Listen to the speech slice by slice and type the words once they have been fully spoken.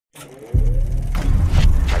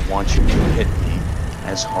I want you to hit me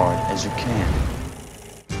as hard as you can.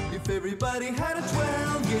 If everybody had a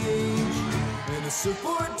 12 gauge and a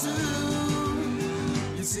surfboard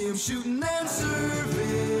too, you see them shooting and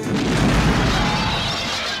surfing.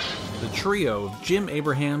 The trio of Jim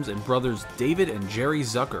Abrahams and brothers David and Jerry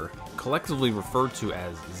Zucker, collectively referred to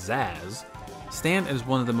as ZAZ, stand as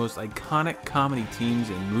one of the most iconic comedy teams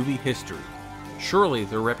in movie history. Surely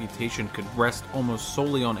their reputation could rest almost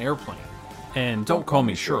solely on Airplane. And don't call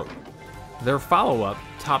me Shirley. Their follow-up,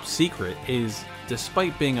 Top Secret, is,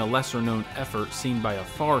 despite being a lesser-known effort seen by a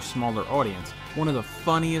far smaller audience, one of the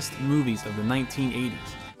funniest movies of the 1980s.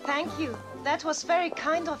 Thank you. That was very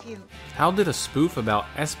kind of you. How did a spoof about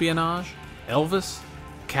espionage, Elvis,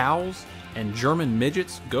 cows, and German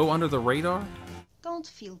midgets go under the radar? Don't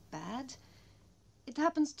feel bad. It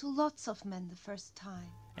happens to lots of men the first time.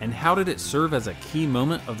 And how did it serve as a key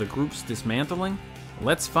moment of the group's dismantling?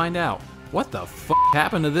 Let's find out. What the f***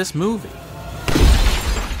 happened to this movie?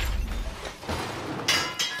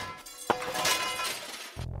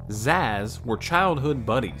 ZAZ were childhood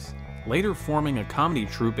buddies, later forming a comedy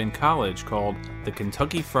troupe in college called the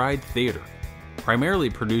Kentucky Fried Theater, primarily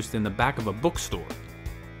produced in the back of a bookstore.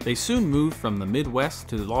 They soon moved from the Midwest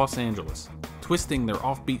to Los Angeles, twisting their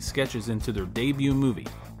offbeat sketches into their debut movie,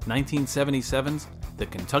 1977's The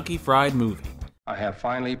Kentucky Fried Movie. I have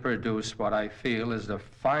finally produced what I feel is the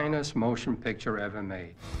finest motion picture ever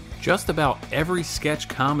made. Just about every sketch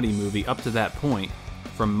comedy movie up to that point,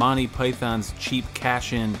 from Monty Python's cheap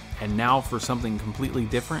cash-in and Now for Something Completely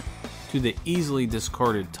Different, to the easily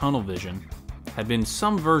discarded Tunnel Vision, had been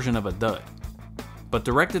some version of a dud. But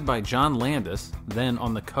directed by John Landis, then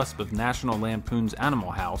on the cusp of National Lampoon's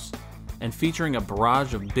Animal House, and featuring a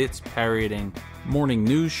barrage of bits parodying morning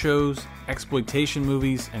news shows, exploitation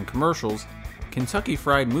movies, and commercials, Kentucky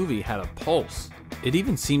Fried Movie had a pulse. It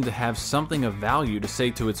even seemed to have something of value to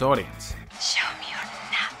say to its audience. Show me your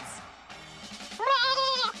nuts.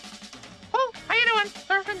 Oh, how you doing?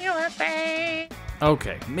 Surfing USA.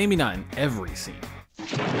 Okay, maybe not in every scene.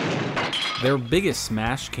 Their biggest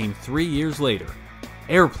smash came 3 years later,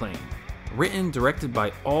 Airplane, written, directed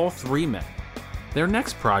by all three men. Their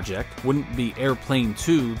next project wouldn't be Airplane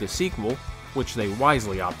 2, the sequel, which they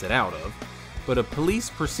wisely opted out of, but a police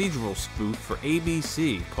procedural spoof for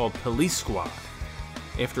ABC called Police Squad.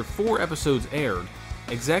 After 4 episodes aired,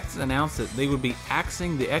 execs announced that they would be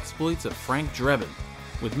axing the exploits of Frank Drebin,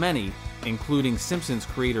 with many, including Simpsons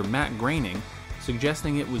creator Matt Groening,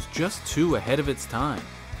 suggesting it was just too ahead of its time.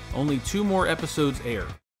 Only 2 more episodes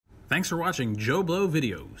aired. Thanks for watching Joe Blow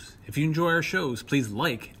Videos. If you enjoy our shows, please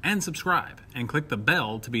like and subscribe, and click the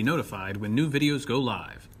bell to be notified when new videos go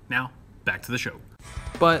live. Now, back to the show.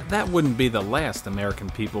 But that wouldn't be the last American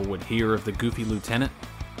people would hear of the Goofy Lieutenant.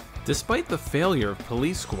 Despite the failure of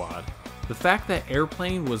Police Squad, the fact that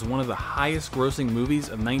Airplane was one of the highest grossing movies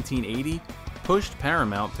of 1980 pushed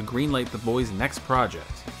Paramount to greenlight the boys' next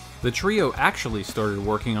project. The trio actually started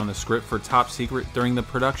working on the script for Top Secret during the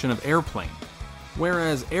production of Airplane,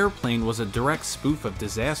 whereas Airplane was a direct spoof of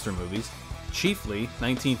disaster movies, chiefly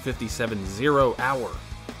 1957's 0 Hour,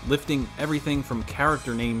 lifting everything from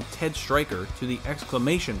character name Ted Stryker to the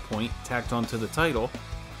exclamation point tacked onto the title.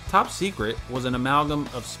 Top Secret was an amalgam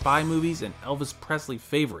of spy movies and Elvis Presley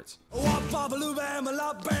favorites,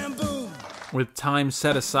 with time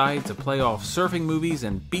set aside to play off surfing movies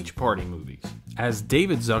and beach party movies. As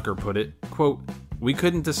David Zucker put it, quote, "We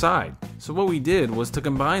couldn't decide, so what we did was to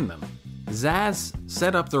combine them." ZAZ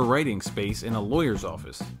set up their writing space in a lawyer's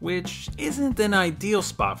office, which isn't an ideal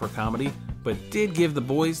spot for comedy, but did give the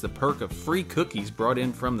boys the perk of free cookies brought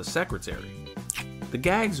in from the secretary. The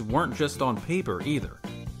gags weren't just on paper either.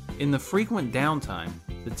 In the frequent downtime,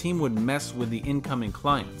 the team would mess with the incoming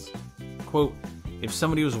clients. Quote, if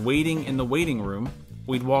somebody was waiting in the waiting room,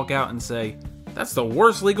 we'd walk out and say, "That's the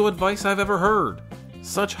worst legal advice I've ever heard."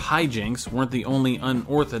 Such hijinks weren't the only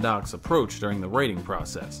unorthodox approach during the writing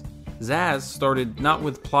process. ZAZ started not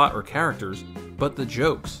with plot or characters, but the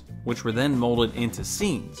jokes, which were then molded into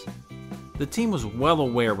scenes. The team was well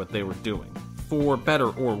aware what they were doing, for better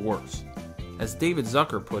or worse. As David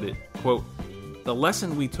Zucker put it, quote, "The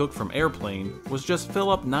lesson we took from Airplane was just fill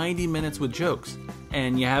up 90 minutes with jokes,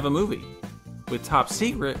 and you have a movie. With Top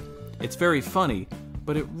Secret, it's very funny,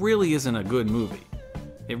 but it really isn't a good movie.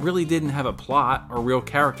 It really didn't have a plot or real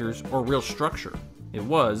characters or real structure. It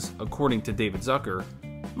was, according to David Zucker,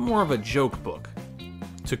 more of a joke book."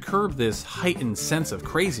 To curb this heightened sense of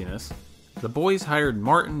craziness, the boys hired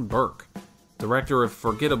Martin Burke, director of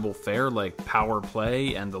forgettable fare like Power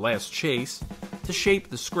Play and The Last Chase, to shape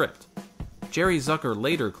the script. Jerry Zucker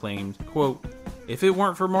later claimed, quote, If it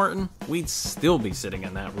weren't for Martin, we'd still be sitting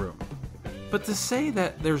in that room. But to say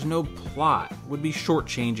that there's no plot would be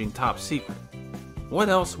shortchanging Top Secret. What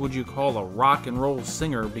else would you call a rock and roll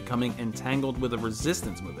singer becoming entangled with a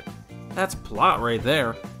resistance movement? That's plot right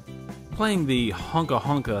there. Playing the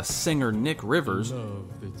hunka-hunka singer Nick Rivers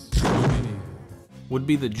would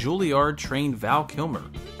be the Juilliard-trained Val Kilmer,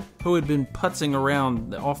 who had been putzing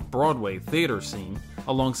around the off-Broadway theater scene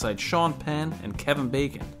alongside Sean Penn and Kevin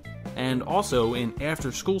Bacon, and also in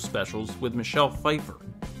after-school specials with Michelle Pfeiffer.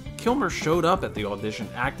 Kilmer showed up at the audition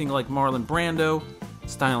acting like Marlon Brando,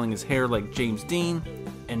 styling his hair like James Dean,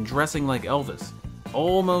 and dressing like Elvis.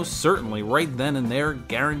 Almost certainly right then and there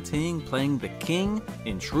guaranteeing playing the king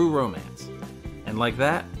in True Romance. And like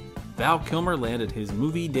that, Val Kilmer landed his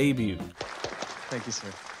movie debut. Thank you, sir.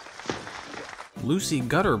 Lucy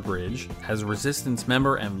Gutterbridge, as Resistance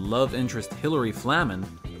member and love interest Hilary Flamen,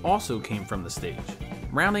 also came from the stage.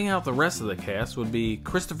 Rounding out the rest of the cast would be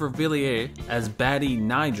Christopher Villiers as baddie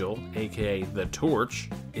Nigel, aka The Torch,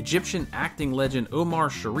 Egyptian acting legend Omar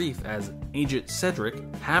Sharif as Agent Cedric,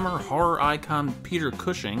 Hammer horror icon Peter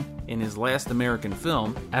Cushing in his last American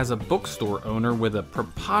film as a bookstore owner with a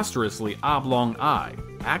preposterously oblong eye,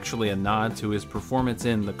 actually a nod to his performance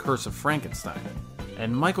in The Curse of Frankenstein,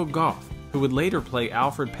 and Michael Gough, who would later play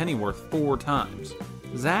Alfred Pennyworth 4 times.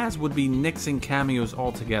 ZAZ would be nixing cameos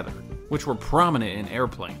altogether, which were prominent in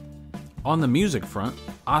Airplane. On the music front,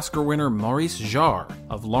 Oscar winner Maurice Jarre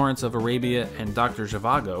of Lawrence of Arabia and Dr.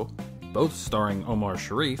 Zhivago, both starring Omar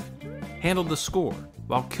Sharif, handled the score,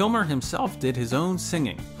 while Kilmer himself did his own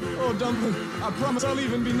singing. Oh, Dumpling, I promise I'll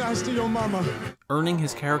even be nice to your mama. Earning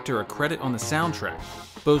his character a credit on the soundtrack,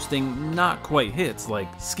 boasting not quite hits like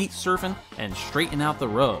Skeet Surfin and Straighten Out the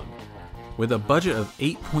Rug. With a budget of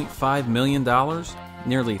 $8.5 million,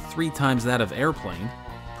 nearly 3 times that of Airplane,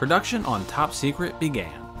 production on Top Secret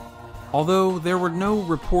began. Although there were no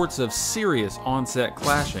reports of serious on-set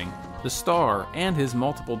clashing, the star and his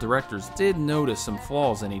multiple directors did notice some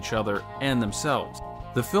flaws in each other and themselves.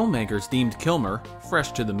 The filmmakers deemed Kilmer,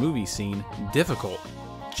 fresh to the movie scene, difficult,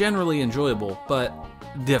 generally enjoyable, but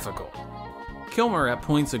difficult. Kilmer at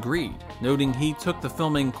points agreed, noting he took the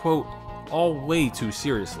filming, quote, all way too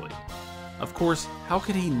seriously. Of course, how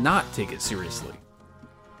could he not take it seriously?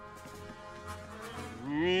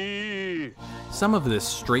 Some of this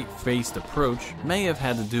straight-faced approach may have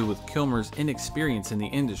had to do with Kilmer's inexperience in the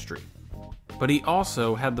industry, but he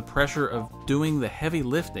also had the pressure of doing the heavy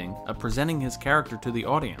lifting of presenting his character to the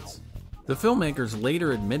audience. The filmmakers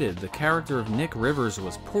later admitted the character of Nick Rivers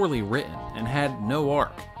was poorly written and had no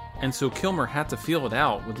arc, and so Kilmer had to feel it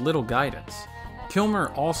out with little guidance.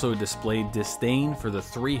 Kilmer also displayed disdain for the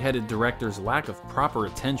three-headed director's lack of proper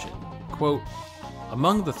attention. Quote,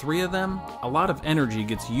 among the 3 of them, a lot of energy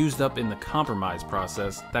gets used up in the compromise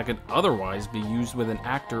process that could otherwise be used with an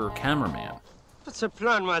actor or cameraman. What's the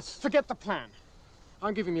plan, Wes? Forget the plan.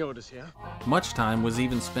 I'm giving the orders here. Much time was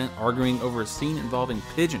even spent arguing over a scene involving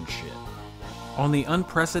pigeon shit. On the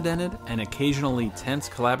unprecedented and occasionally tense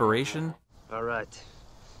collaboration, all right,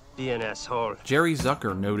 be an asshole. Jerry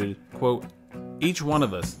Zucker noted, quote, each one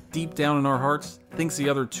of us, deep down in our hearts, thinks the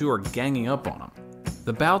other 2 are ganging up on him.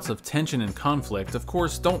 The bouts of tension and conflict, of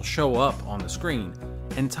course, don't show up on the screen,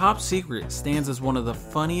 and Top Secret stands as one of the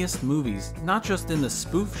funniest movies, not just in the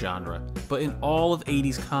spoof genre, but in all of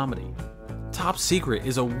 80s comedy. Top Secret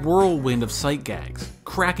is a whirlwind of sight gags,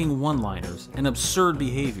 cracking one-liners, and absurd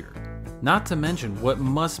behavior, not to mention what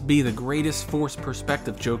must be the greatest forced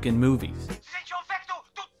perspective joke in movies.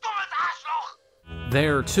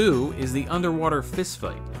 There, too, is the underwater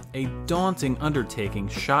fistfight, a daunting undertaking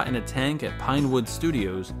shot in a tank at Pinewood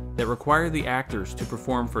Studios that required the actors to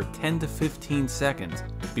perform for 10 to 15 seconds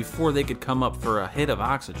before they could come up for a hit of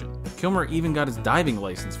oxygen. Kilmer even got his diving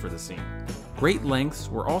license for the scene. Great lengths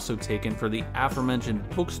were also taken for the aforementioned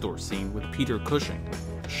bookstore scene with Peter Cushing,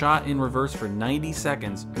 shot in reverse for 90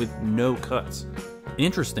 seconds with no cuts.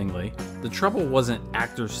 Interestingly, the trouble wasn't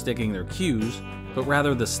actors sticking their cues, but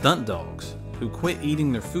rather the stunt dogs, who quit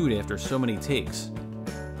eating their food after so many takes.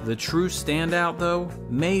 The true standout, though,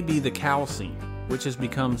 may be the cow scene, which has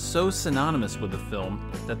become so synonymous with the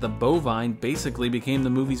film that the bovine basically became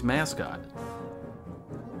the movie's mascot.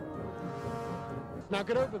 Now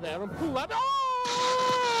get over there and pull that.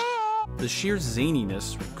 The sheer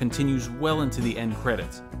zaniness continues well into the end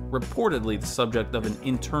credits, reportedly the subject of an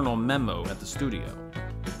internal memo at the studio.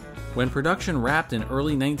 When production wrapped in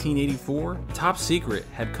early 1984, Top Secret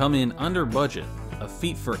had come in under budget, a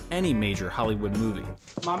feat for any major Hollywood movie.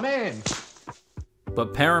 My man!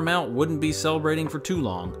 But Paramount wouldn't be celebrating for too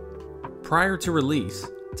long. Prior to release,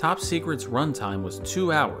 Top Secret's runtime was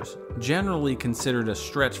 2 hours, generally considered a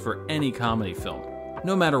stretch for any comedy film,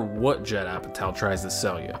 no matter what Judd Apatow tries to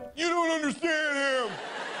sell you. You don't understand him.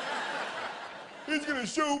 He's gonna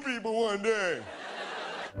show people one day.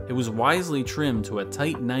 It was wisely trimmed to a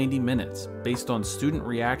tight 90 minutes based on student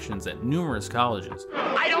reactions at numerous colleges.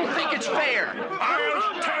 I don't think it's fair.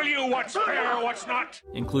 I'll tell you what's fair, what's not.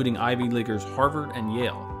 Including Ivy Leaguers Harvard and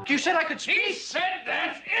Yale. You said I could speak? He said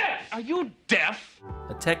that's it. Are you deaf?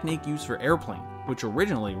 A technique used for Airplane, which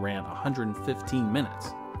originally ran 115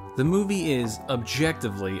 minutes. The movie is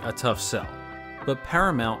objectively a tough sell, but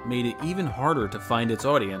Paramount made it even harder to find its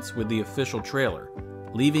audience with the official trailer,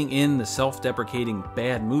 leaving in the self-deprecating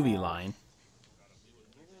bad movie line,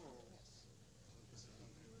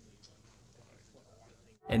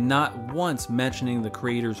 and not once mentioning the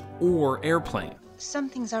creators or Airplane. Some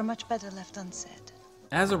things are much better left unsaid.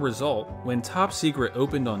 As a result, when Top Secret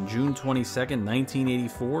opened on June 22,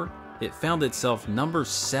 1984, it found itself number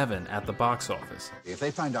 7 at the box office. If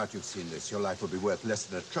they find out you've seen this, your life will be worth less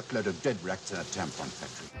than a truckload of dead rats in a tampon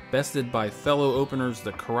factory. Bested by fellow openers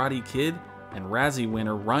The Karate Kid and Razzie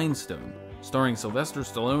winner Rhinestone, starring Sylvester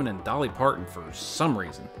Stallone and Dolly Parton for some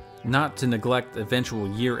reason. Not to neglect eventual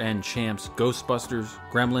year-end champs Ghostbusters,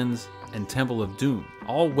 Gremlins, and Temple of Doom,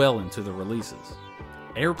 all well into the releases.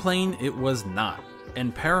 Airplane it was not,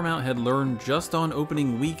 and Paramount had learned just on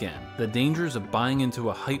opening weekend the dangers of buying into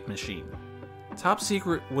a hype machine. Top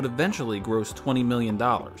Secret would eventually gross $20 million.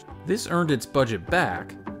 This earned its budget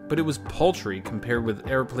back, but it was paltry compared with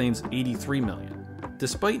Airplane's $83 million.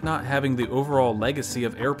 Despite not having the overall legacy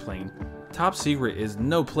of Airplane, Top Secret is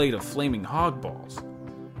no plate of flaming hog balls.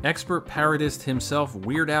 Expert parodist himself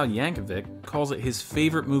Weird Al Yankovic calls it his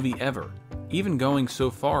favorite movie ever, even going so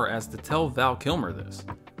far as to tell Val Kilmer this.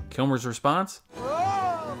 Kilmer's response?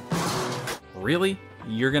 Really?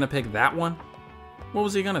 You're gonna pick that one? What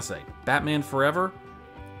was he gonna say? Batman Forever?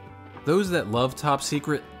 Those that love Top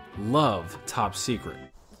Secret love Top Secret,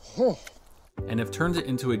 and have turned it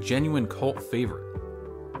into a genuine cult favorite.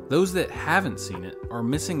 Those that haven't seen it are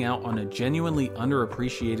missing out on a genuinely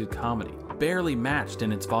underappreciated comedy, barely matched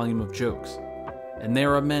in its volume of jokes. And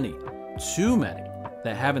there are many, too many,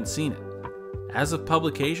 that haven't seen it. As of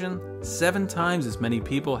publication, 7 times as many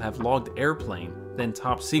people have logged Airplane than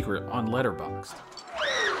Top Secret on Letterboxd.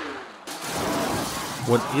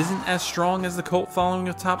 What isn't as strong as the cult following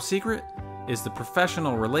of Top Secret is the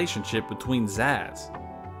professional relationship between ZAZ.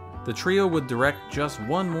 The trio would direct just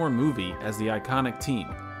one more movie as the iconic team,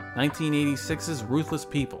 1986's Ruthless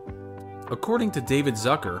People. According to David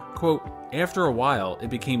Zucker, quote, "After a while, it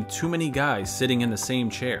became too many guys sitting in the same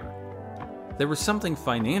chair. There was something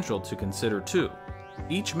financial to consider too.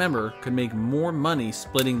 Each member could make more money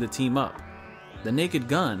splitting the team up. The Naked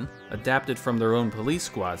Gun, adapted from their own Police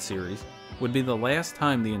Squad series, would be the last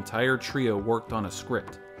time the entire trio worked on a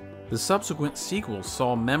script. The subsequent sequels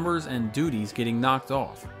saw members and duties getting knocked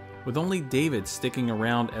off, with only David sticking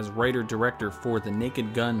around as writer-director for The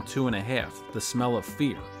Naked Gun 2.5, The Smell of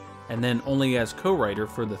Fear, and then only as co-writer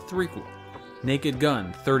for the threequel, Naked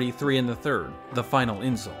Gun 33 and the Third, The Final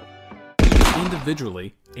Insult.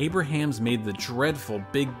 Individually, Abrahams made the dreadful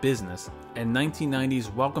Big Business and 1990's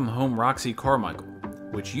Welcome Home Roxy Carmichael,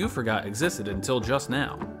 which you forgot existed until just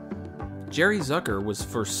now. Jerry Zucker was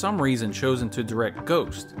for some reason chosen to direct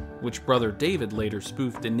Ghost, which brother David later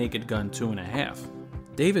spoofed in Naked Gun 2.5.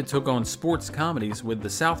 David took on sports comedies with the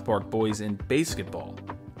South Park Boys in Basketball,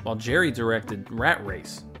 while Jerry directed Rat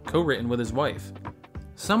Race, co-written with his wife.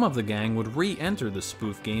 Some of the gang would re-enter the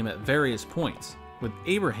spoof game at various points, with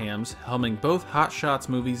Abrahams helming both Hot Shots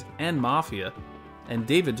movies and Mafia, and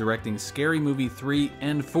David directing Scary Movie 3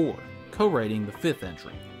 and 4, co-writing the 5th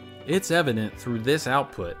entry. It's evident through this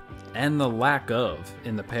output, and the lack of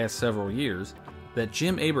in the past several years, that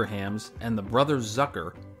Jim Abrahams and the brothers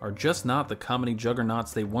Zucker are just not the comedy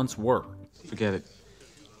juggernauts they once were. Forget it.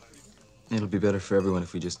 It'll be better for everyone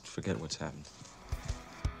if we just forget what's happened.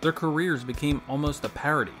 Their careers became almost a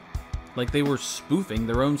parody, like they were spoofing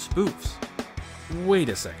their own spoofs. Wait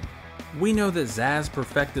a second. We know that ZAZ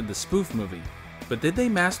perfected the spoof movie, but did they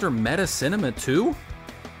master meta cinema too?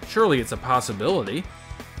 Surely it's a possibility.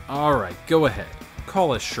 Alright, go ahead.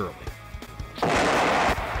 Call us Shirley.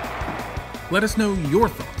 Let us know your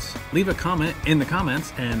thoughts. Leave a comment in the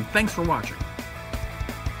comments, and thanks for watching.